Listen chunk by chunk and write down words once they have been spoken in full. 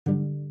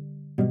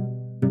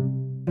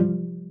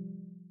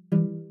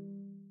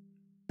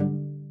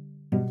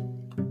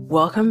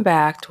Welcome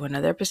back to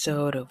another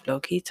episode of Low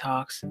Key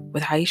Talks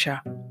with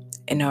Aisha,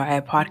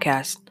 a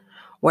podcast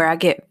where I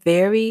get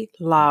very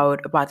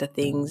loud about the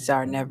things that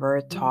are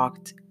never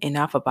talked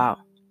enough about.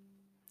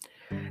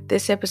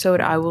 This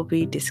episode, I will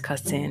be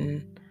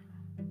discussing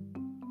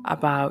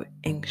about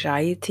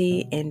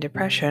anxiety and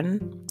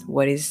depression.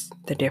 What is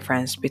the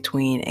difference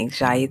between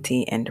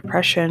anxiety and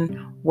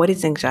depression? What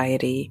is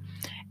anxiety?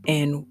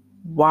 And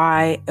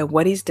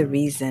what is the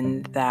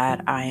reason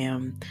that I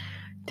am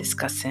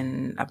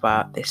discussing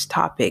about this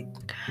topic?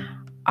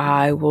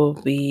 I will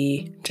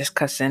be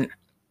discussing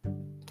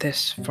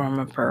this from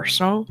a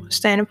personal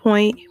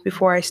standpoint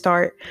before I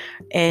start,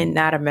 and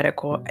not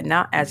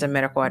as a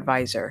medical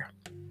advisor.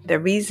 The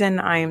reason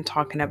I am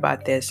talking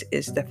about this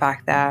is the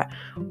fact that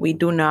we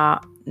do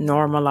not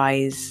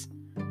normalize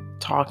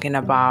talking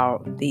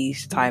about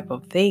these type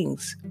of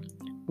things.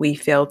 We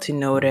fail to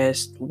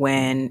notice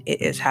when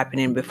it is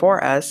happening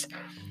before us,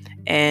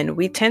 and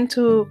we tend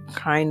to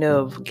kind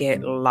of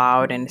get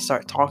loud and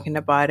start talking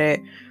about it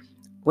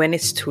when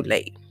it's too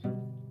late.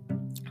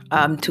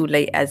 Too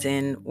late as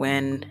in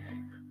when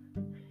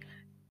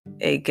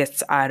it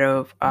gets out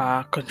of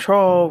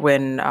control,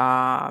 when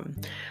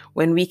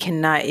we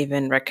cannot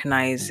even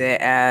recognize it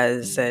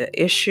as an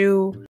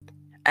issue,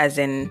 as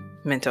in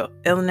mental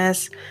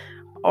illness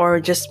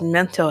or just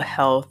mental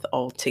health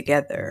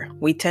altogether.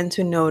 We tend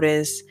to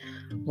notice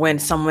when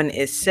someone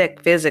is sick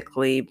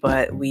physically,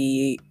 but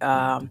we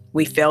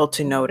fail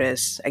to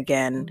notice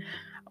again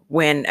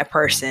when a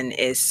person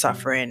is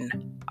suffering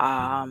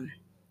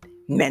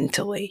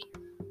mentally.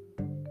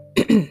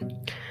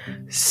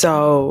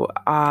 So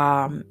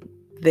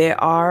there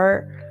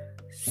are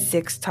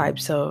 6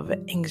 types of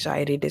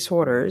anxiety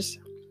disorders.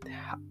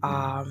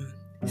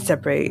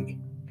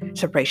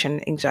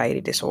 Separation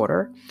anxiety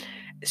disorder,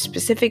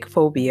 specific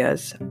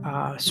phobias,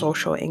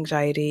 social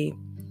anxiety,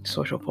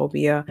 social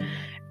phobia,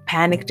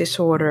 panic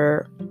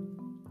disorder,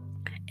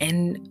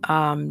 and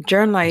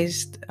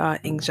generalized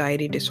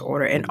anxiety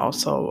disorder, and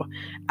also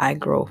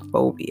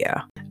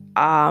agoraphobia.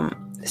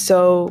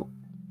 So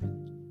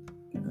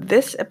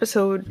this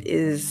episode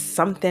is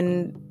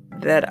something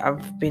that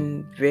I've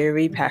been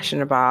very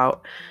passionate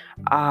about.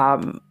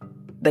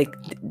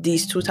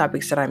 These 2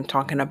 topics that I'm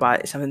talking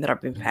about is something that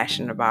I've been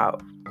passionate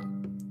about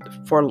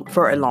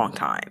for a long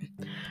time.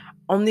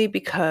 Only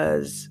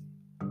because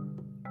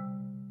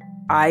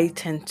I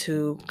tend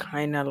to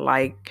kind of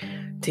like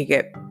to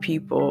get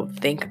people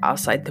think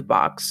outside the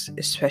box,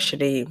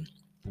 especially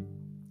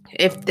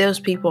if those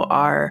people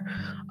are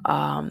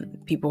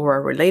people who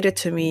are related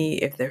to me,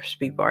 if there's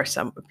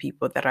some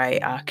people that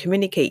I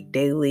communicate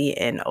daily,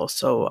 and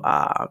also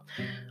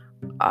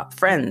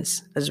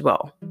friends as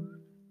well.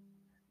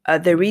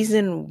 The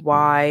reason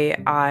why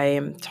I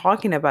am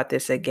talking about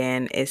this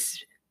again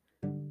is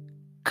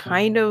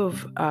kind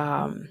of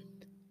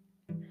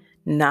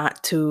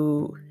not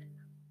to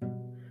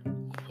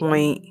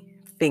point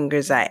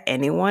fingers at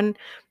anyone,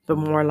 but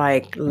more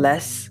like,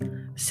 let's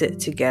sit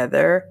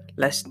together,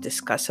 let's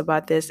discuss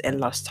about this,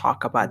 and let's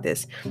talk about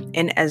this.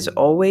 And as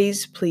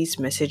always, please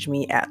message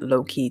me at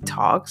Lowkey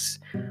Talks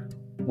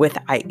with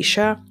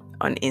Aisha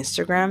on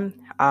Instagram.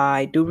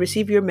 I do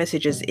receive your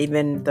messages,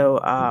 even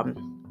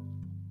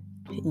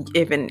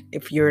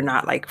if you're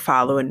not like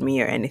following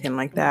me or anything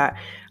like that.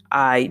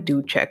 I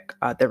do check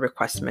the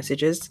request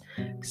messages,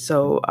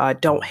 so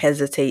don't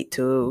hesitate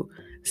to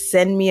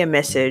send me a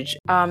message.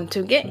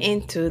 To get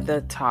into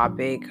the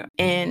topic,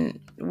 and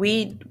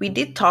we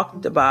did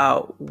talk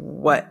about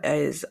what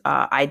is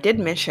I did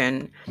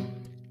mention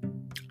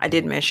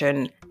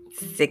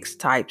 6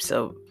 types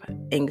of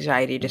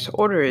anxiety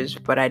disorders,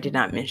 but I did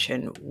not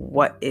mention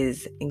what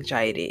is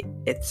anxiety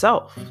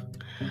itself.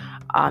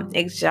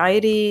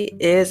 Anxiety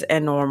is a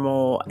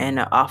normal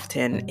and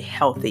often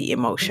healthy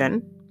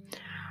emotion.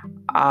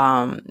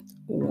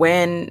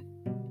 When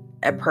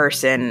a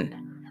person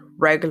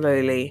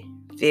regularly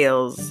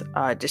feels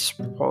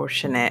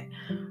disproportionate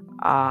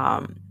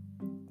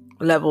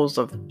levels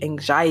of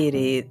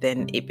anxiety,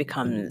 then it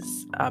becomes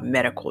a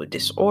medical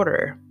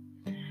disorder.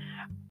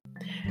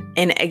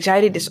 And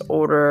anxiety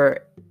disorders,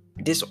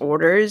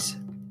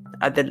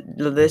 the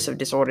list of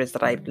disorders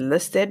that I've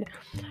listed,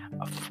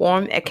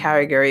 form a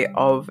category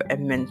of a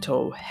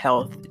mental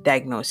health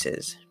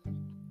diagnosis.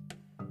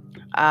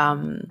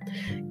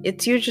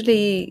 It's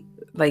usually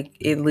like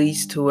it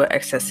leads to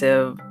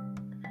excessive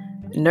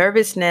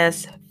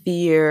nervousness,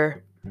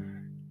 fear,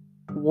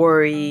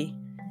 worry,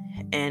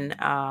 and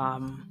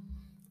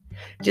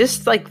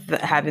just like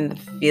having the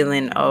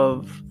feeling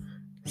of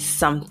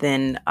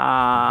something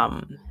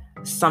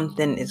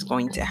is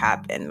going to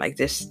happen, like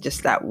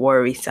just that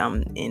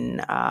worrisome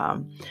in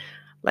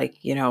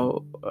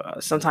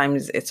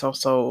sometimes it's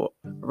also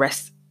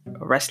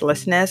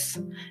restlessness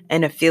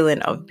and a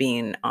feeling of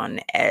being on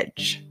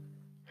edge.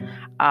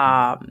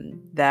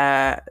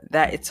 That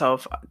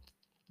itself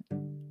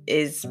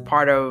is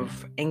part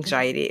of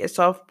anxiety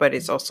itself, but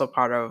it's also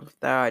part of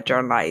the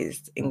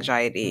generalized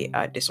anxiety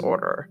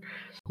disorder.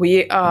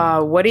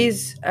 What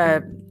is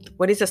a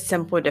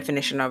simple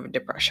definition of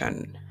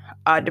depression?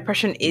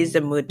 Depression is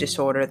a mood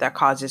disorder that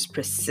causes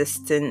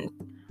persistent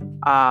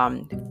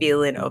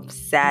feeling of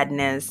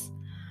sadness,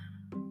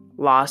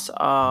 loss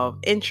of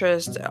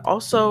interest.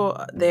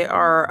 Also, there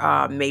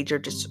are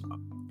major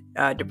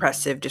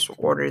depressive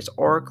disorders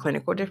or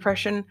clinical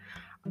depression,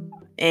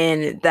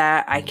 and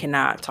that I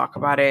cannot talk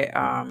about it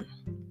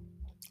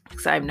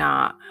because I'm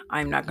not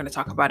going to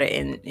talk about it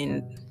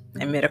in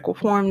medical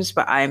forms,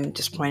 but I'm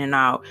just pointing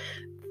out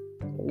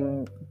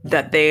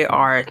that there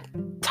are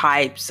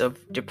types of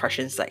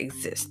depressions that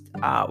exist.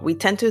 We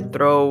tend to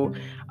throw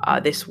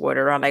this word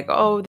around like,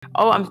 oh,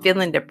 I'm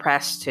feeling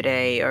depressed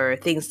today, or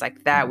things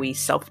like that. We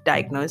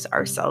self-diagnose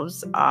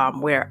ourselves,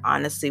 where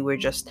honestly we're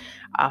just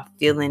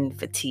feeling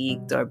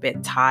fatigued or a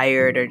bit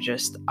tired, or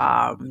just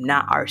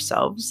not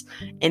ourselves.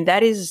 And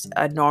that is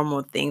a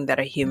normal thing that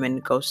a human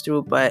goes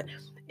through. But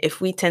if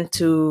we tend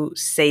to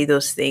say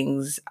those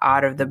things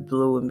out of the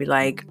blue and be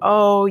like,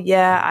 oh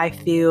yeah, I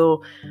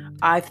feel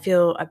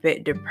a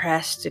bit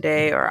depressed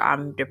today, or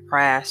I'm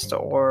depressed,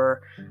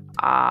 or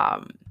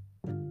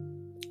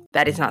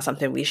that is not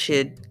something we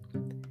should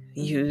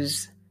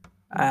use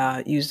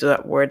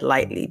that word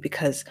lightly,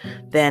 because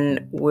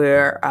then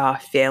we're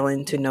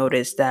failing to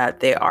notice that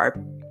they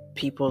are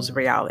people's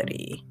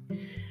reality.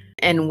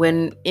 And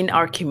when in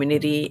our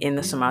community, in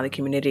the Somali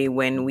community,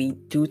 when we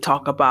do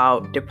talk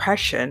about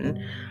depression,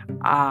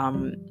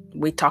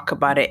 we talk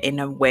about it in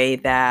a way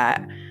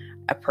that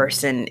a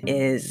person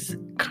is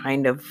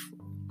kind of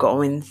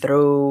going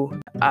through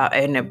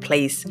in a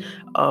place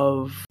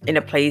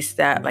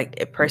that like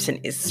a person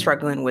is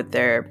struggling with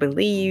their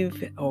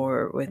belief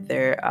or with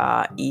their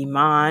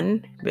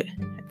iman,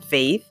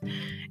 faith.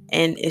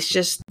 And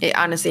it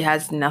honestly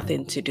has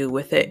nothing to do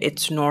with it.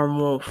 It's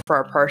normal for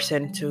a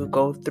person to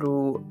go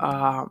through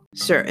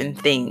certain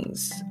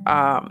things.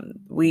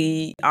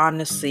 We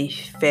honestly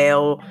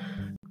fail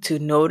to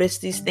notice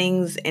these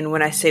things. And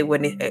when I say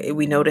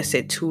we notice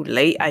it too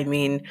late, I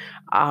mean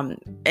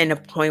in a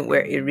point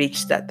where it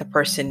reached that the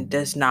person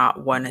does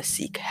not want to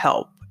seek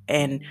help.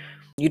 And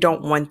you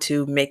don't want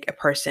to make a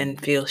person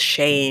feel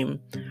shame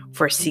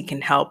for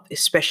seeking help,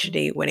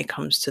 especially when it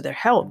comes to their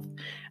health.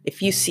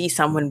 If you see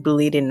someone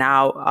bleeding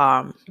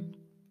out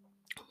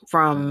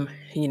from,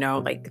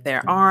 like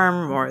their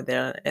arm or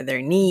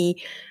their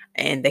knee,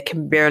 and they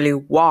can barely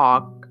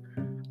walk,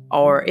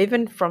 or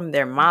even from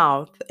their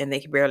mouth and they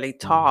can barely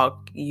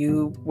talk,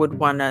 you would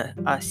want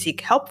to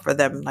seek help for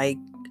them, like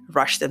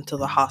rush them to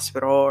the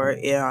hospital or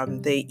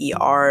the ER,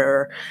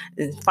 or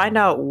find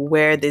out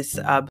where this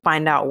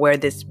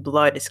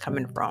blood is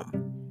coming from.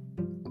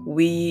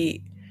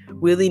 We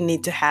really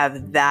need to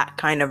have that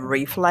kind of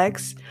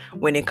reflex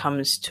when it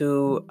comes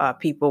to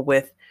people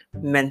with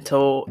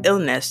mental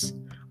illness.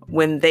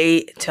 When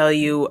they tell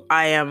you,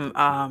 I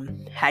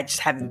just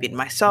haven't been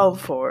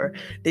myself, or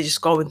they're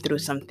just going through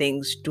some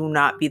things, do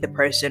not be the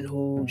person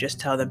who just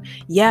tell them,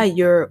 yeah,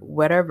 you're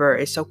whatever,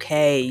 it's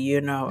okay,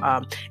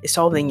 it's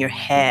all in your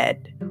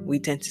head. We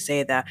tend to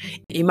say that,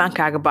 iman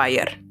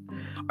kagabayar,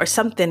 or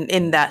something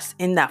in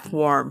that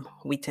form.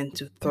 We tend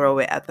to throw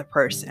it at the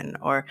person,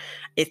 or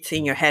it's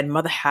in your head,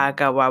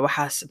 madahaga wa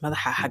wahas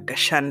madahaga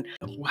shan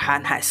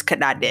wahan has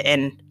kadade,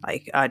 and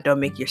like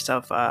don't make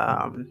yourself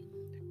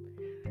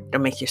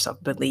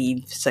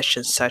believe such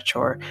and such,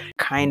 or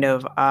kind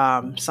of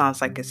sounds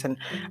like it's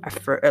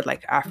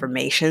like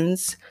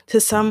affirmations to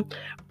some,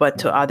 but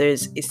to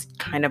others it's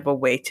kind of a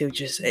way to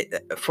just,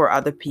 for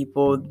other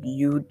people,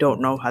 you don't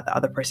know how the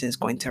other person is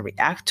going to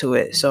react to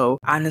it. So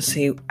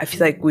honestly, I feel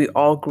like we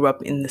all grew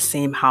up in the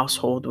same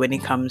household when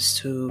it comes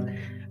to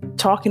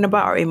talking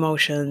about our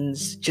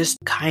emotions, just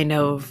kind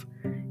of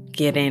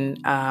getting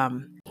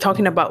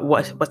talking about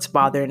what's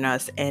bothering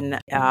us. And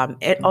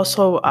it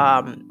also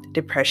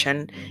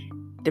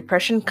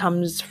depression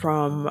comes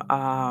from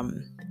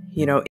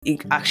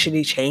it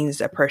actually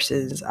changes a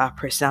person's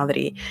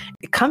personality.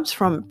 It comes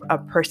from a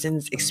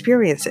person's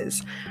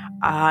experiences.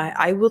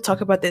 I will talk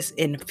about this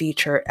in a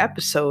future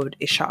episode,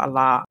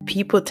 inshallah.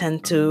 People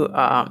tend to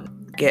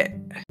get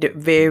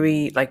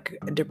very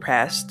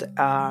depressed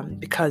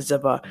because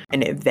of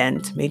an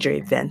major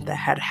event that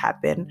had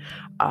happened,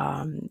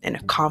 in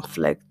a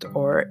conflict,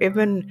 or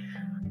even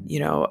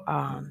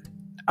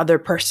other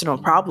personal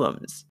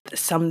problems.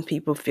 Some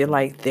people feel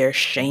like they're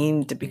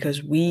shamed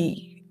because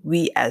we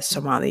as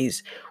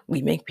Somalis,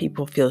 we make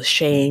people feel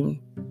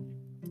shame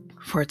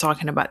for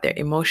talking about their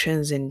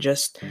emotions and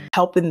just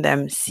helping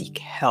them seek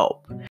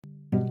help.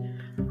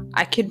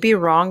 I could be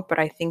wrong, but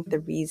I think the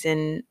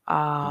reason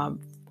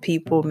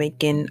people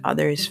making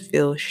others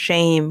feel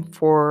shame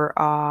for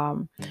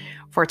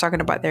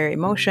talking about their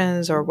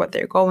emotions or what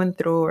they're going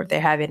through, or if they're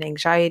having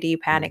anxiety,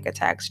 panic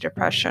attacks,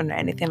 depression, or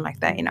anything like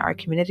that in our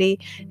community,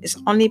 is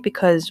only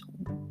because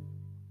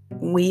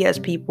we as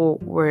people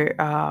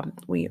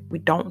we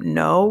don't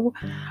know.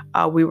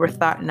 We were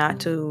taught not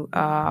to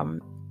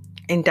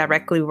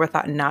indirectly we're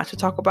taught not to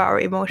talk about our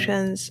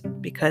emotions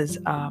because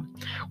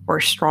we're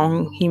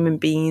strong human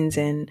beings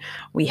and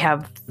we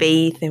have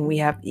faith and we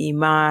have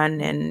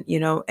iman, and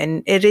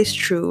and it is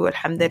true,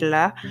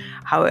 alhamdulillah.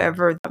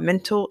 However,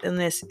 mental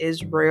illness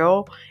is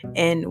real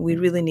and we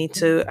really need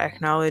to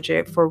acknowledge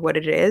it for what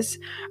it is.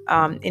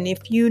 And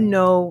if you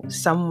know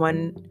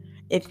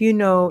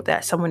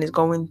that someone is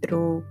going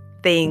through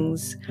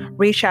things,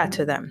 reach out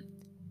to them,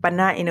 but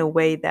not in a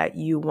way that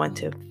you want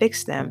to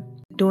fix them.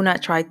 Do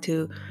not try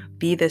to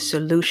be the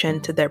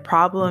solution to their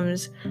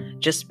problems.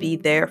 Just be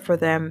there for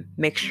them.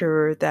 Make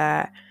sure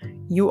that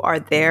you are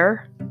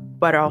there,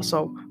 but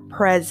also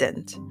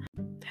present.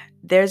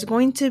 There's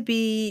going to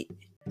be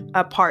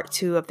a part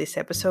 2 of this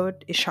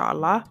episode,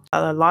 inshallah.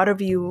 A lot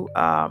of you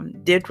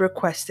did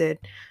request it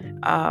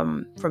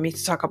for me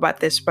to talk about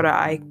this, but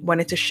I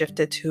wanted to shift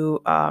it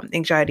to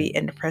anxiety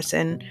and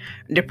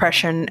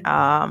depression,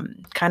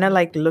 kind of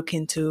like look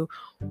into,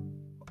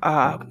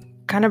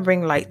 kind of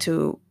bring light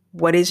to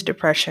what is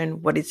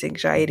depression, what is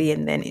anxiety,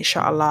 and then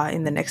inshallah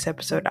in the next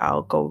episode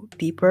I'll go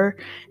deeper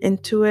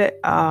into it.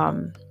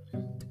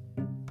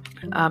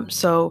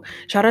 So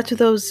shout out to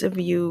those of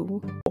you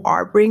who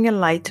are bringing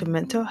light to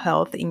mental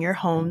health in your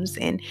homes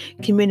and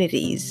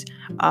communities.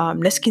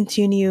 Let's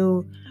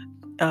continue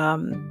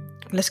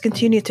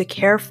to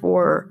care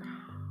for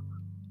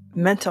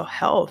mental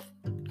health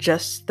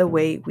just the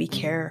way we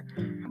care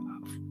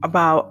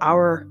about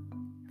our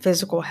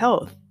physical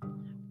health.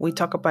 We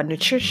talk about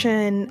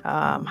nutrition,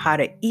 how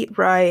to eat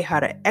right, how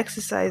to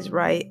exercise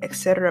right,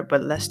 etc.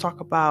 But let's talk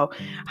about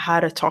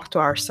how to talk to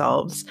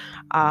ourselves,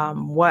 how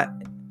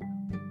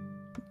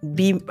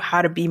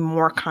to be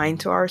more kind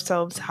to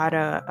ourselves, how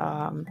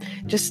to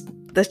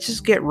let's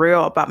just get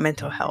real about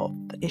mental health,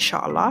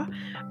 inshallah.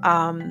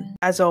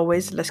 As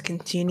always, let's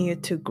continue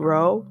to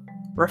grow,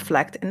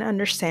 reflect, and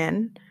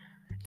understand.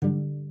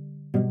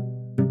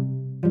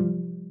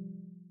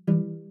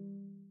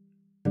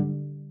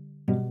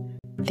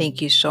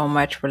 Thank you so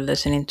much for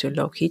listening to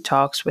Low Key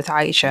Talks with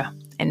Aisha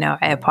and Now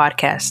Add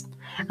Podcast.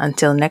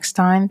 Until next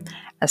time,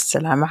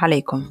 Assalamu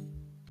alaikum.